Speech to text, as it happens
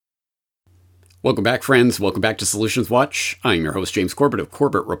Welcome back, friends. Welcome back to Solutions Watch. I'm your host, James Corbett of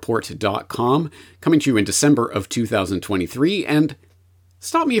CorbettReport.com, coming to you in December of 2023, and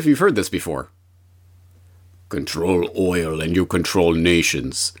stop me if you've heard this before. Control oil and you control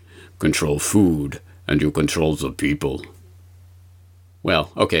nations. Control food and you control the people.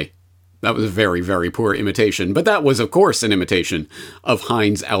 Well, okay, that was a very, very poor imitation, but that was, of course, an imitation of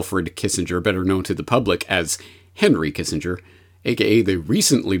Heinz Alfred Kissinger, better known to the public as Henry Kissinger, aka the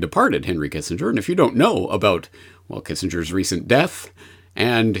recently departed Henry Kissinger. And if you don't know about, Kissinger's recent death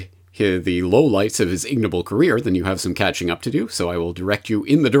and the lowlights of his ignoble career, then you have some catching up to do. So I will direct you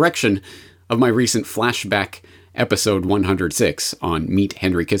in the direction of my recent flashback episode 106 on Meet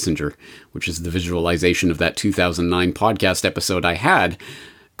Henry Kissinger, which is the visualization of that 2009 podcast episode I had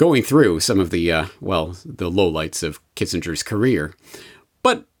going through some of the lowlights of Kissinger's career.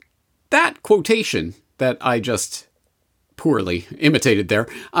 But that quotation that I just poorly imitated there,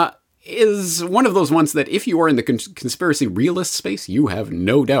 is one of those ones that if you are in the conspiracy realist space, you have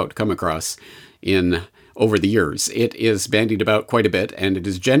no doubt come across over the years. It is bandied about quite a bit, and it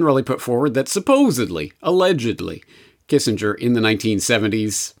is generally put forward that supposedly, allegedly, Kissinger in the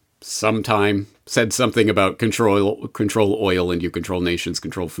 1970s sometime said something about control oil and you control nations,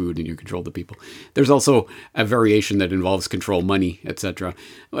 control food and you control the people. There's also a variation that involves control money, etc.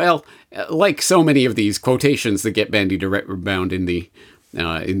 Well, like so many of these quotations that get bandied around in the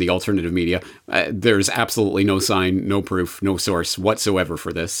alternative media, there's absolutely no sign, no proof, no source whatsoever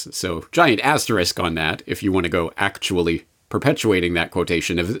for this. So giant asterisk on that if you want to go actually perpetuating that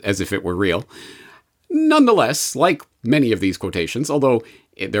quotation as if it were real. Nonetheless, like many of these quotations, although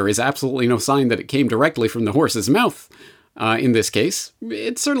there is absolutely no sign that it came directly from the horse's mouth in this case,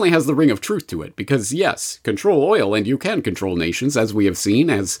 it certainly has the ring of truth to it. Because yes, control oil and you can control nations, as we have seen,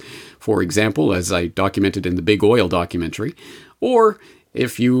 as, for example, as I documented in the Big Oil documentary. Or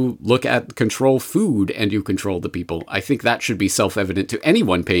if you look at control food and you control the people, I think that should be self-evident to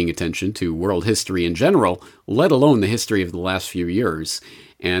anyone paying attention to world history in general, let alone the history of the last few years.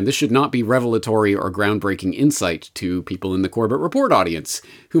 And this should not be revelatory or groundbreaking insight to people in the Corbett Report audience,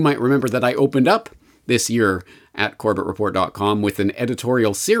 who might remember that I opened up this year at CorbettReport.com with an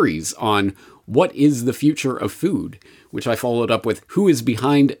editorial series on what is the future of food, which I followed up with who is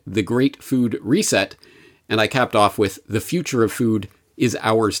behind the Great Food Reset, and I capped off with the future of food is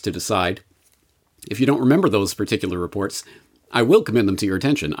ours to decide. If you don't remember those particular reports, I will commend them to your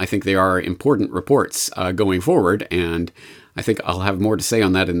attention. I think they are important reports going forward, and I think I'll have more to say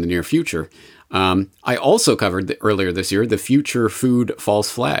on that in the near future. I also covered earlier this year the Future Food False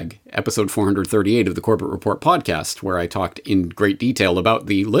Flag, episode 438 of the Corbett Report podcast, where I talked in great detail about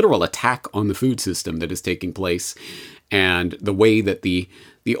the literal attack on the food system that is taking place and the way that the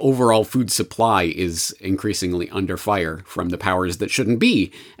overall food supply is increasingly under fire from the powers that shouldn't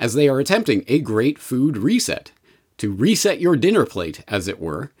be, as they are attempting a great food reset, to reset your dinner plate, as it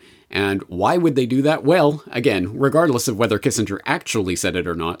were. And why would they do that? Well, again, regardless of whether Kissinger actually said it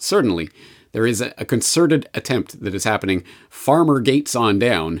or not, certainly there is a concerted attempt that is happening Farmer Gates on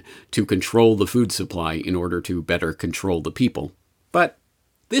down to control the food supply in order to better control the people. But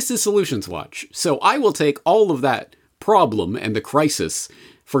this is Solutions Watch, so I will take all of that problem and the crisis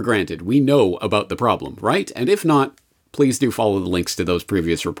for granted. We know about the problem, right? And if not, please do follow the links to those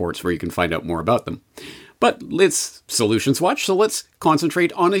previous reports where you can find out more about them. But it's Solutions Watch, so let's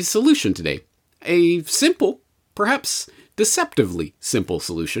concentrate on a solution today. A simple, perhaps deceptively simple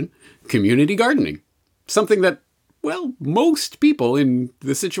solution, community gardening. Something that, most people in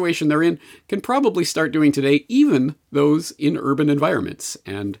the situation they're in can probably start doing today, even those in urban environments.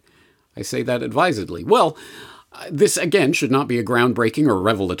 And I say that advisedly. This, again, should not be a groundbreaking or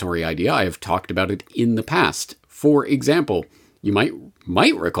revelatory idea. I have talked about it in the past. For example, you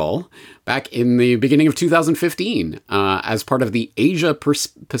might recall back in the beginning of 2015, as part of the Asia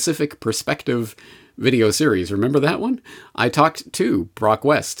Pacific Perspective video series. Remember that one? I talked to Brock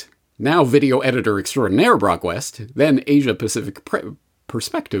West, now video editor extraordinaire Brock West, then Asia Pacific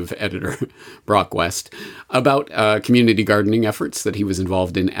Perspective editor Brock West, about community gardening efforts that he was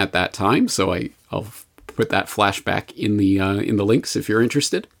involved in at that time. So I'll put that flashback in the links if you're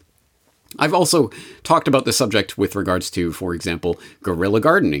interested. I've also talked about the subject with regards to, for example, guerrilla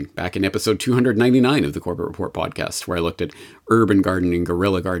gardening back in episode 299 of the Corbett Report podcast, where I looked at urban gardening,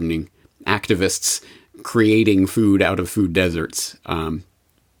 guerrilla gardening, activists creating food out of food deserts.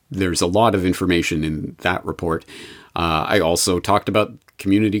 There's a lot of information in that report. I also talked about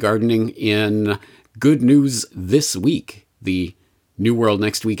community gardening in Good News This Week, the New World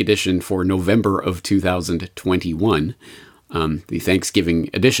Next Week edition for November of 2021. The Thanksgiving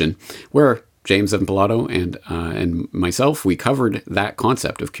edition, where James Evan Pilato and myself, we covered that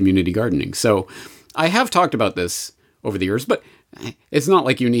concept of community gardening. So I have talked about this over the years, but it's not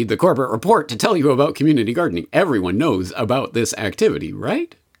like you need the corporate report to tell you about community gardening. Everyone knows about this activity,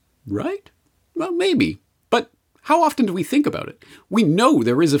 right? Right? Well, maybe. But how often do we think about it? We know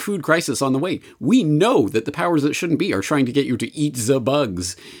there is a food crisis on the way. We know that the powers that shouldn't be are trying to get you to eat the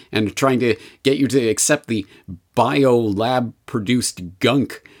bugs and trying to get you to accept the bio-lab-produced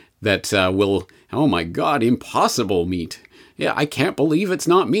gunk that will, oh my God, impossible meat. Yeah, I can't believe it's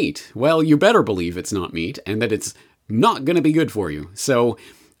not meat. Well, you better believe it's not meat and that it's not going to be good for you. So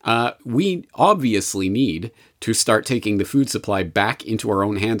we obviously need to start taking the food supply back into our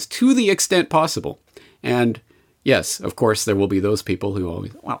own hands to the extent possible. And yes, of course, there will be those people who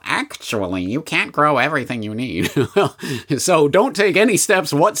always, well, actually, you can't grow everything you need. So don't take any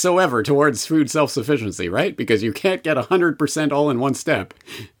steps whatsoever towards food self-sufficiency, right? Because you can't get 100% all in one step.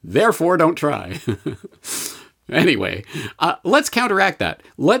 Therefore, don't try. Anyway, let's counteract that.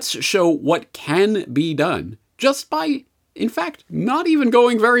 Let's show what can be done just by, in fact, not even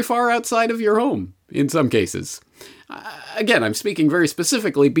going very far outside of your home in some cases. Again, I'm speaking very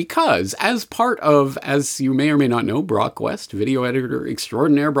specifically because as part of, as you may or may not know, Brock West, video editor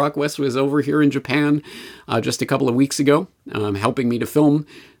extraordinaire Brock West, was over here in Japan just a couple of weeks ago, helping me to film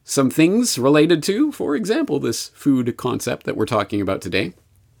some things related to, for example, this food concept that we're talking about today.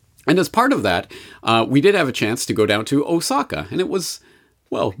 And as part of that, we did have a chance to go down to Osaka, and it was,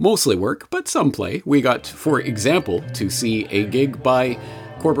 well, mostly work, but some play. We got, for example, to see a gig by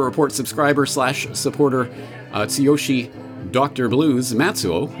Corporate Report subscriber / supporter Tsuyoshi Dr. Blues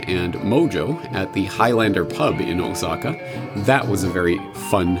Matsuo and Mojo at the Highlander Pub in Osaka. That was a very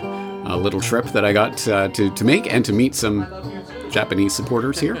fun little trip that I got to make and to meet some Japanese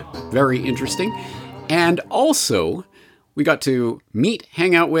supporters here. Very interesting. And also, we got to meet,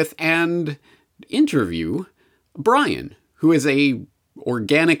 hang out with, and interview Brian, who is a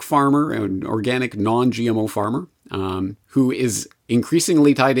organic farmer, an organic non-GMO farmer, who is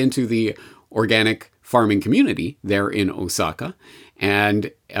increasingly tied into the organic farming community there in Osaka.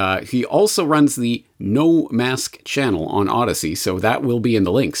 And he also runs the No Mask channel on Odyssey, so that will be in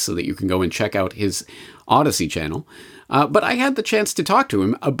the links so that you can go and check out his Odyssey channel. But I had the chance to talk to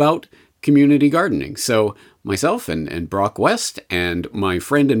him about community gardening. So myself and Brock West and my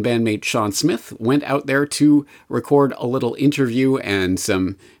friend and bandmate Sean Smith went out there to record a little interview and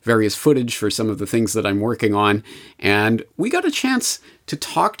some various footage for some of the things that I'm working on. And we got a chance to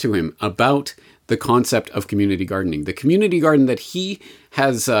talk to him about the concept of community gardening, the community garden that he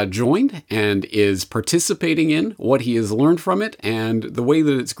has joined and is participating in, what he has learned from it, and the way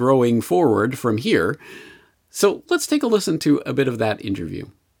that it's growing forward from here. So let's take a listen to a bit of that interview.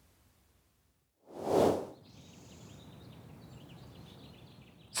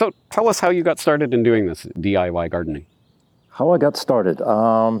 So tell us how you got started in doing this DIY gardening. How I got started?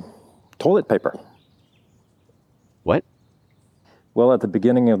 Toilet paper. What? Well, at the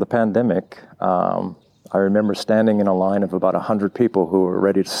beginning of the pandemic, I remember standing in a line of about 100 people who were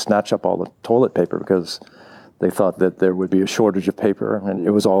ready to snatch up all the toilet paper because they thought that there would be a shortage of paper and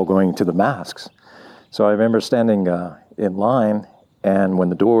it was all going to the masks. So I remember standing in line, and when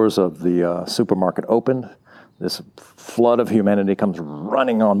the doors of the supermarket opened, this flood of humanity comes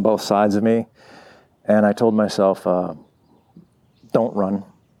running on both sides of me. And I told myself, don't run.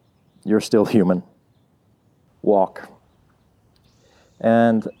 You're still human. Walk.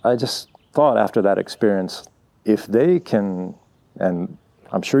 And I just thought after that experience, if they can, and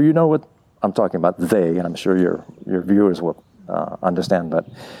I'm sure you know what I'm talking about, they, and I'm sure your viewers will understand, but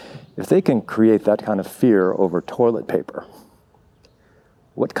if they can create that kind of fear over toilet paper,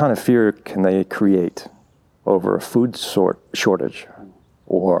 what kind of fear can they create over a food shortage,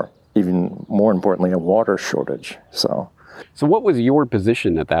 or even more importantly, a water shortage? So what was your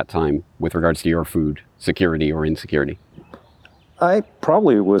position at that time with regards to your food security or insecurity? I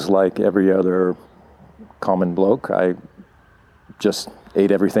probably was like every other common bloke. I just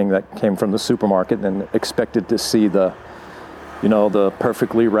ate everything that came from the supermarket and expected to see the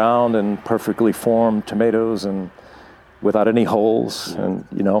perfectly round and perfectly formed tomatoes and without any holes. And,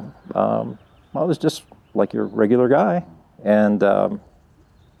 I was just like your regular guy. And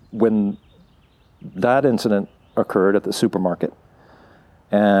when that incident occurred at the supermarket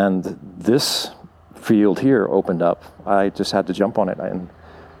and this field here opened up, I just had to jump on it and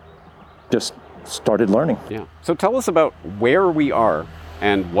just started learning. Yeah. So tell us about where we are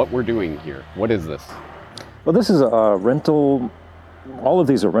and what we're doing here. What is this? Well, this is a rental. All of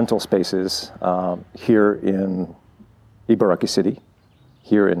these are rental spaces here in Ibaraki City,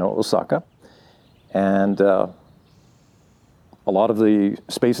 here in Osaka. And a A lot of the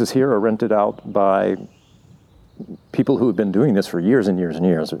spaces here are rented out by people who have been doing this for years and years and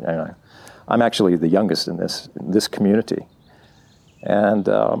years. And I'm actually the youngest in this community. And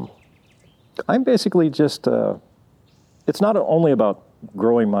I'm basically just, it's not only about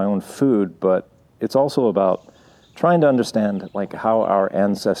growing my own food, but it's also about trying to understand like how our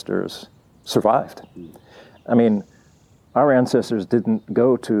ancestors survived. I mean, our ancestors didn't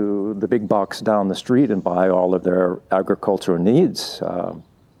go to the big box down the street and buy all of their agricultural needs.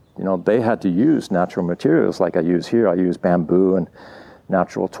 They had to use natural materials like I use here. I use bamboo and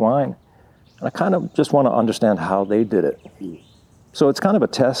natural twine. And I kind of just want to understand how they did it. So it's kind of a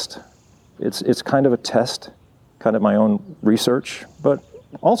test. It's kind of a test, kind of my own research, but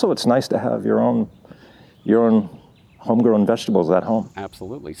also it's nice to have your own homegrown vegetables at home.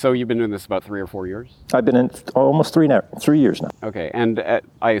 Absolutely. So you've been doing this about 3 or 4 years? I've been in almost 3 years now. Okay, and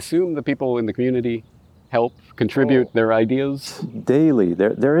I assume the people in the community help contribute their ideas? Daily.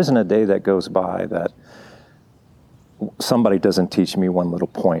 There isn't a day that goes by that somebody doesn't teach me one little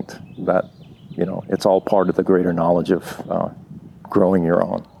point that, it's all part of the greater knowledge of growing your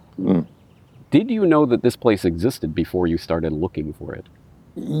own. Mm. Did you know that this place existed before you started looking for it?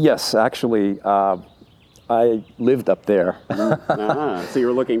 Yes, actually, I lived up there. So you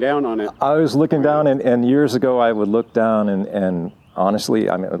were looking down on it. I was looking down, and years ago I would look down and honestly,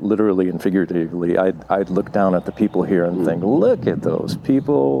 I mean, literally and figuratively, I'd look down at the people here and think, look at those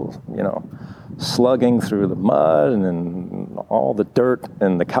people, slugging through the mud and all the dirt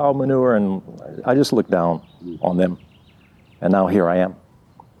and the cow manure, and I just looked down on them, and now here I am.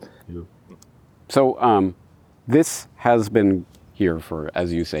 Yeah. So this has been here for,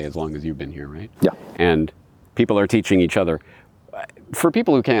 as you say, as long as you've been here, right? Yeah. And people are teaching each other. For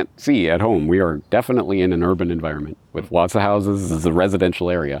people who can't see at home, we are definitely in an urban environment with lots of houses. This is a residential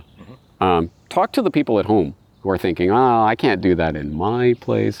area. Talk to the people at home who are thinking, I can't do that in my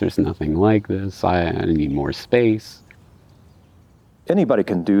place. There's nothing like this. I need more space. Anybody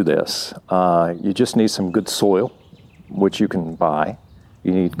can do this. You just need some good soil, which you can buy.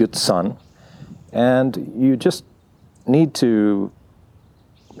 You need good sun. And you just need to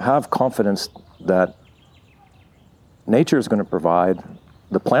have confidence that nature is going to provide,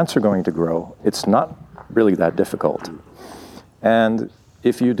 the plants are going to grow. It's not really that difficult. And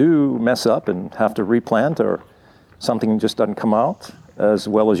if you do mess up and have to replant or something just doesn't come out as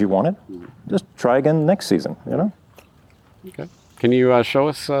well as you want it, just try again next season, Okay. Can you show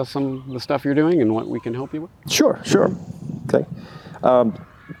us some of the stuff you're doing and what we can help you with? Sure. Okay.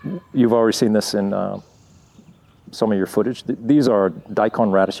 You've already seen this in some of your footage. These are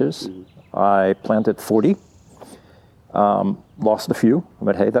daikon radishes. I planted 40. Lost a few,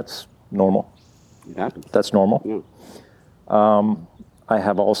 but hey, that's normal. It happens. That's normal. Yeah. I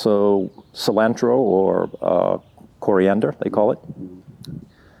have also cilantro or coriander, they call it.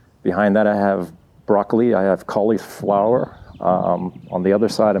 Behind that I have broccoli, I have cauliflower. On the other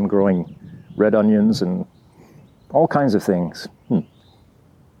side I'm growing red onions and all kinds of things.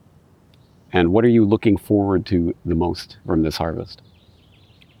 And what are you looking forward to the most from this harvest?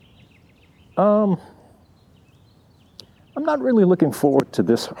 I'm not really looking forward to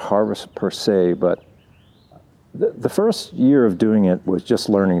this harvest per se, but the first year of doing it was just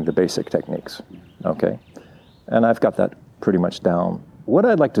learning the basic techniques, okay? And I've got that pretty much down. What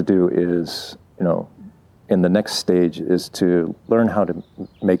I'd like to do is, in the next stage is to learn how to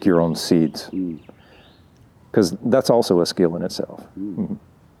make your own seeds, because that's also a skill in itself. Mm-hmm.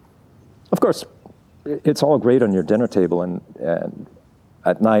 Of course, it's all great on your dinner table, and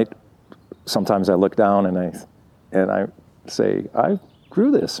at night, sometimes I look down and I say, I grew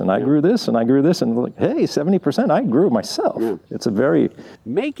this, and I grew this, and I grew this, and like, hey, 70% I grew myself. Yeah. It's a very...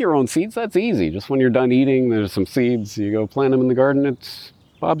 Make your own seeds, that's easy. Just when you're done eating, there's some seeds, you go plant them in the garden, it's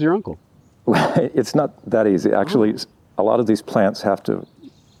Bob's your uncle. It's not that easy. Actually, a lot of these plants have to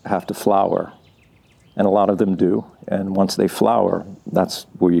flower, and a lot of them do, and once they flower, that's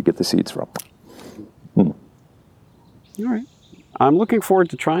where you get the seeds from. All right. I'm looking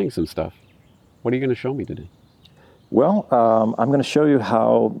forward to trying some stuff. What are you going to show me today? Well, I'm going to show you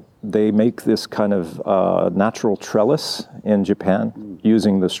how they make this kind of natural trellis in Japan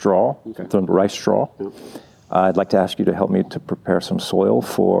using the straw, the rice straw. Yeah. I'd like to ask you to help me to prepare some soil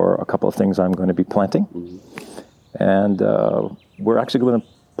for a couple of things I'm going to be planting. And we're actually going to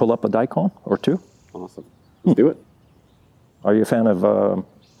pull up a daikon or two. Awesome. Let's do it. Are you a fan of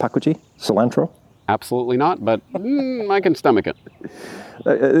pakuji, cilantro? Absolutely not, but I can stomach it.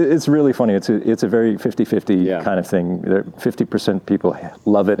 It's really funny. It's a very 50-50 kind of thing. 50% people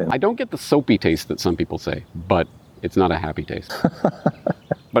love it. I don't get the soapy taste that some people say, but it's not a happy taste.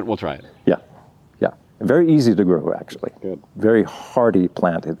 But we'll try it. Yeah. Very easy to grow, actually. Good. Very hardy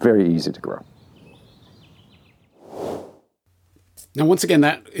plant. It's very easy to grow. Now, once again,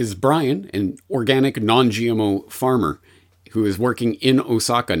 that is Brian, an organic, non-GMO farmer who is working in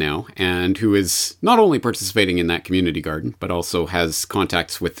Osaka now and who is not only participating in that community garden, but also has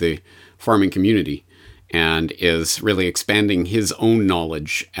contacts with the farming community and is really expanding his own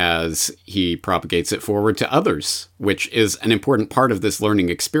knowledge as he propagates it forward to others, which is an important part of this learning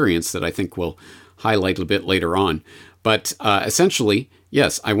experience that I think we'll highlight a bit later on. But essentially,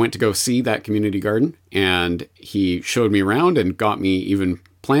 yes, I went to go see that community garden, and he showed me around and got me even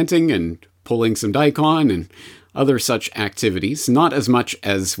planting and pulling some daikon and other such activities. Not as much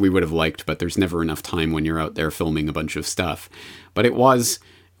as we would have liked, but there's never enough time when you're out there filming a bunch of stuff. But it was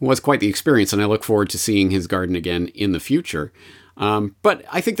quite the experience, and I look forward to seeing his garden again in the future. But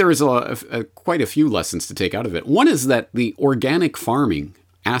I think there is quite a few lessons to take out of it. One is that the organic farming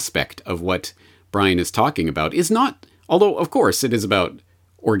aspect of what Brian is talking about is not, although of course it is about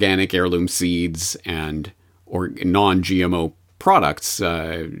organic heirloom seeds and non-GMO products,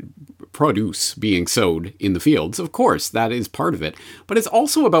 produce being sowed in the fields. Of course, that is part of it. But it's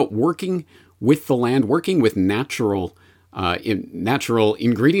also about working with the land, working with natural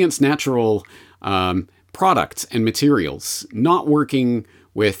ingredients, natural products and materials, not working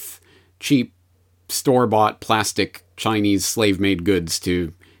with cheap store-bought plastic Chinese slave-made goods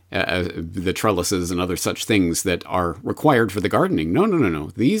to the trellises and other such things that are required for the gardening. No.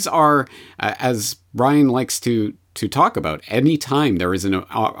 These are, as Brian likes to talk about, anytime there is an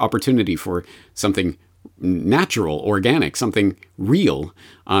opportunity for something natural, organic, something real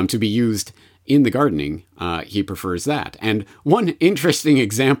to be used in the gardening, he prefers that. And one interesting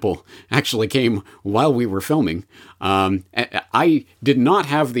example actually came while we were filming. I did not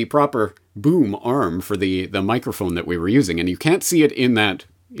have the proper boom arm for the microphone that we were using, and you can't see it in that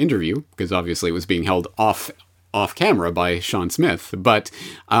interview because obviously it was being held off camera by Sean Smith. But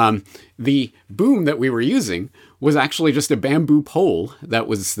the boom that we were using was actually just a bamboo pole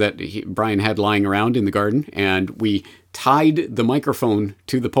Brian had lying around in the garden, and we tied the microphone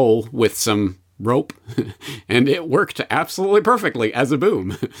to the pole with some rope, and it worked absolutely perfectly as a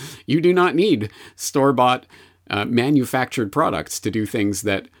boom. You do not need store-bought manufactured products to do things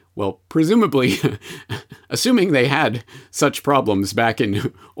that, well, presumably, assuming they had such problems back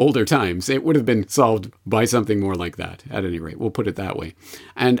in older times, it would have been solved by something more like that. At any rate, we'll put it that way.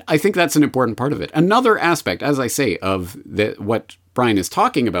 And I think that's an important part of it. Another aspect, as I say, of what Brian is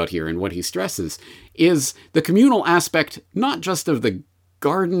talking about here and what he stresses is the communal aspect, not just of the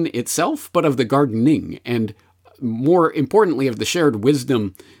garden itself, but of the gardening, and more importantly, of the shared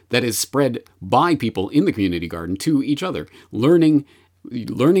wisdom that is spread by people in the community garden to each other, learning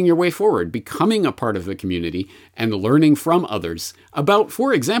your way forward, becoming a part of the community, and learning from others about,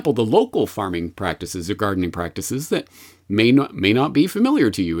 for example, the local farming practices or gardening practices that may not be familiar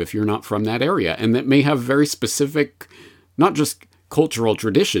to you if you're not from that area, and that may have very specific, not just cultural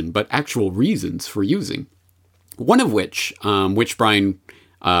tradition, but actual reasons for using. One of which Brian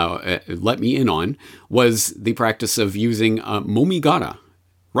let me in on, was the practice of using momigara,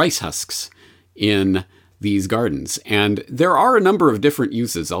 rice husks, in these gardens. And there are a number of different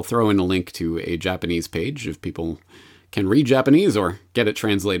uses. I'll throw in a link to a Japanese page if people can read Japanese or get it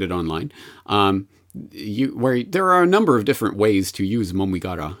translated online, where there are a number of different ways to use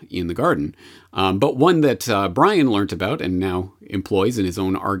momigara in the garden. But one that Brian learnt about and now employs in his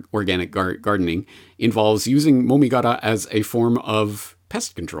own organic gardening involves using momigara as a form of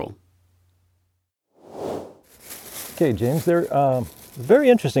pest control. Okay, James, there's a very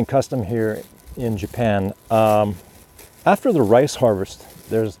interesting custom here in Japan. After the rice harvest,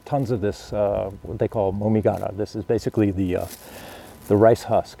 there's tons of this, what they call momigara. This is basically the rice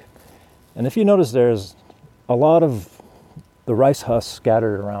husk. And if you notice, there's a lot of the rice husk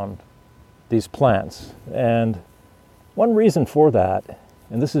scattered around these plants. And one reason for that,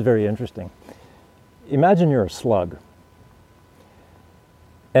 and this is very interesting, imagine you're a slug.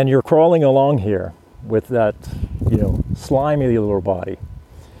 And you're crawling along here with that, slimy little body.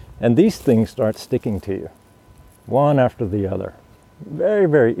 And these things start sticking to you, one after the other. Very,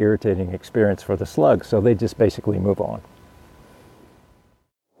 very irritating experience for the slug, so they just basically move on.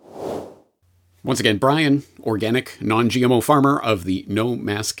 Once again, Brian, organic, non-GMO farmer of the No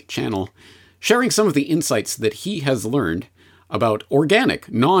Mask channel, sharing some of the insights that he has learned about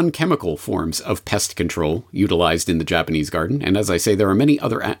organic, non-chemical forms of pest control utilized in the Japanese garden. And as I say, there are many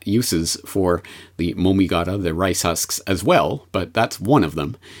other uses for the momigara, the rice husks, as well, but that's one of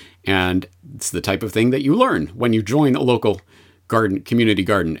them. And it's the type of thing that you learn when you join a local community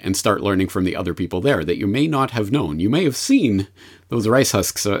garden and start learning from the other people there that you may not have known. You may have seen those rice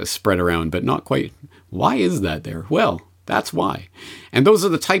husks spread around, but not quite Why is that there? Well, that's why. And those are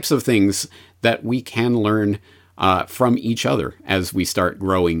the types of things that we can learn from each other as we start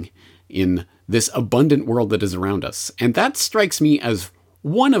growing in this abundant world that is around us. And that strikes me as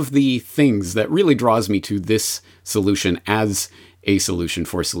one of the things that really draws me to this solution as a solution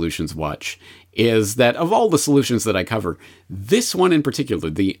for Solutions Watch, is that of all the solutions that I cover, this one in particular,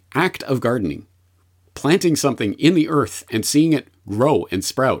 the act of gardening, planting something in the earth and seeing it grow and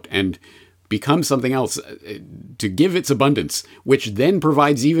sprout and become something else to give its abundance, which then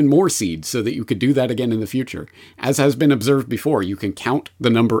provides even more seeds so that you could do that again in the future. As has been observed before, you can count the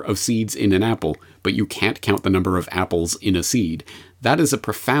number of seeds in an apple, but you can't count the number of apples in a seed. That is a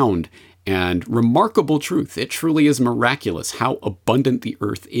profound and remarkable truth. It truly is miraculous how abundant the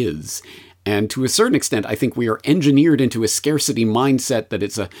earth is. And to a certain extent, I think we are engineered into a scarcity mindset that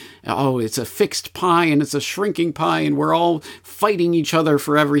it's a fixed pie and it's a shrinking pie and we're all fighting each other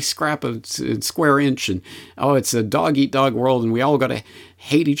for every scrap of square inch. And, it's a dog-eat-dog world and we all got to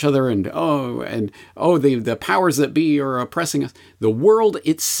hate each other and the powers that be are oppressing us. The world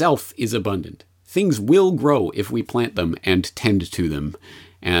itself is abundant. Things will grow if we plant them and tend to them.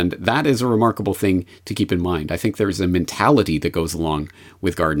 And that is a remarkable thing to keep in mind. I think there's a mentality that goes along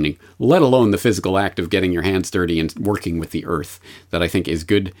with gardening, let alone the physical act of getting your hands dirty and working with the earth, that I think is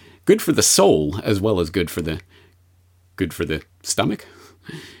good for the soul as well as good for the stomach.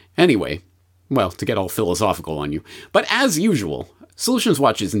 Anyway, well, to get all philosophical on you. But as usual, Solutions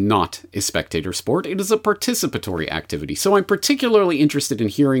Watch is not a spectator sport. It is a participatory activity. So I'm particularly interested in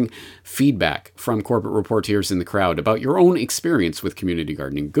hearing feedback from corporate reporters in the crowd about your own experience with community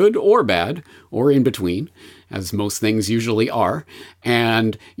gardening, good or bad, or in between, as most things usually are,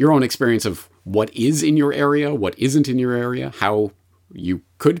 and your own experience of what is in your area, what isn't in your area, how you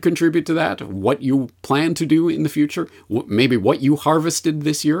could contribute to that, what you plan to do in the future, maybe what you harvested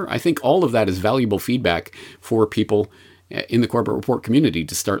this year. I think all of that is valuable feedback for people in the corporate report community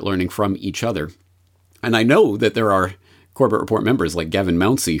to start learning from each other. And I know that there are corporate report members like Gavin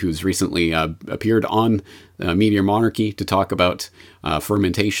Mounsey, who's recently appeared on Meteor Monarchy to talk about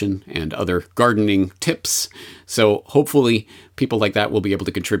fermentation and other gardening tips. So hopefully people like that will be able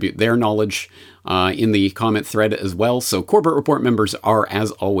to contribute their knowledge in the comment thread as well. So corporate report members are,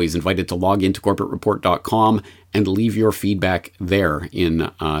 as always, invited to log into corporatereport.com and leave your feedback there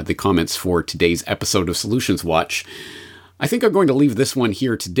in the comments for today's episode of Solutions Watch. I think I'm going to leave this one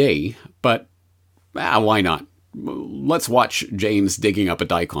here today, but why not? Let's watch James digging up a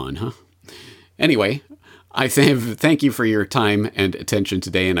daikon, huh? Anyway, I thank you for your time and attention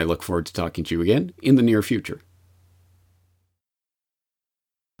today, and I look forward to talking to you again in the near future.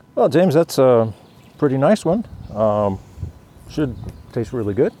 Well, James, that's a pretty nice one. Should taste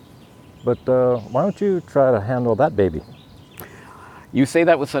really good. But why don't you try to handle that baby? You say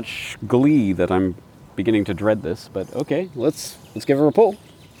that with such glee that I'm beginning to dread this, but okay, let's give her a pull.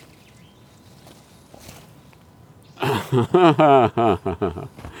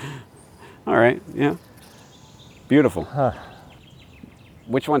 All right, yeah. Beautiful.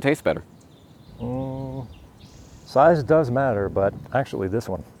 Which one tastes better? Size does matter, but actually this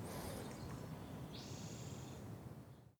one.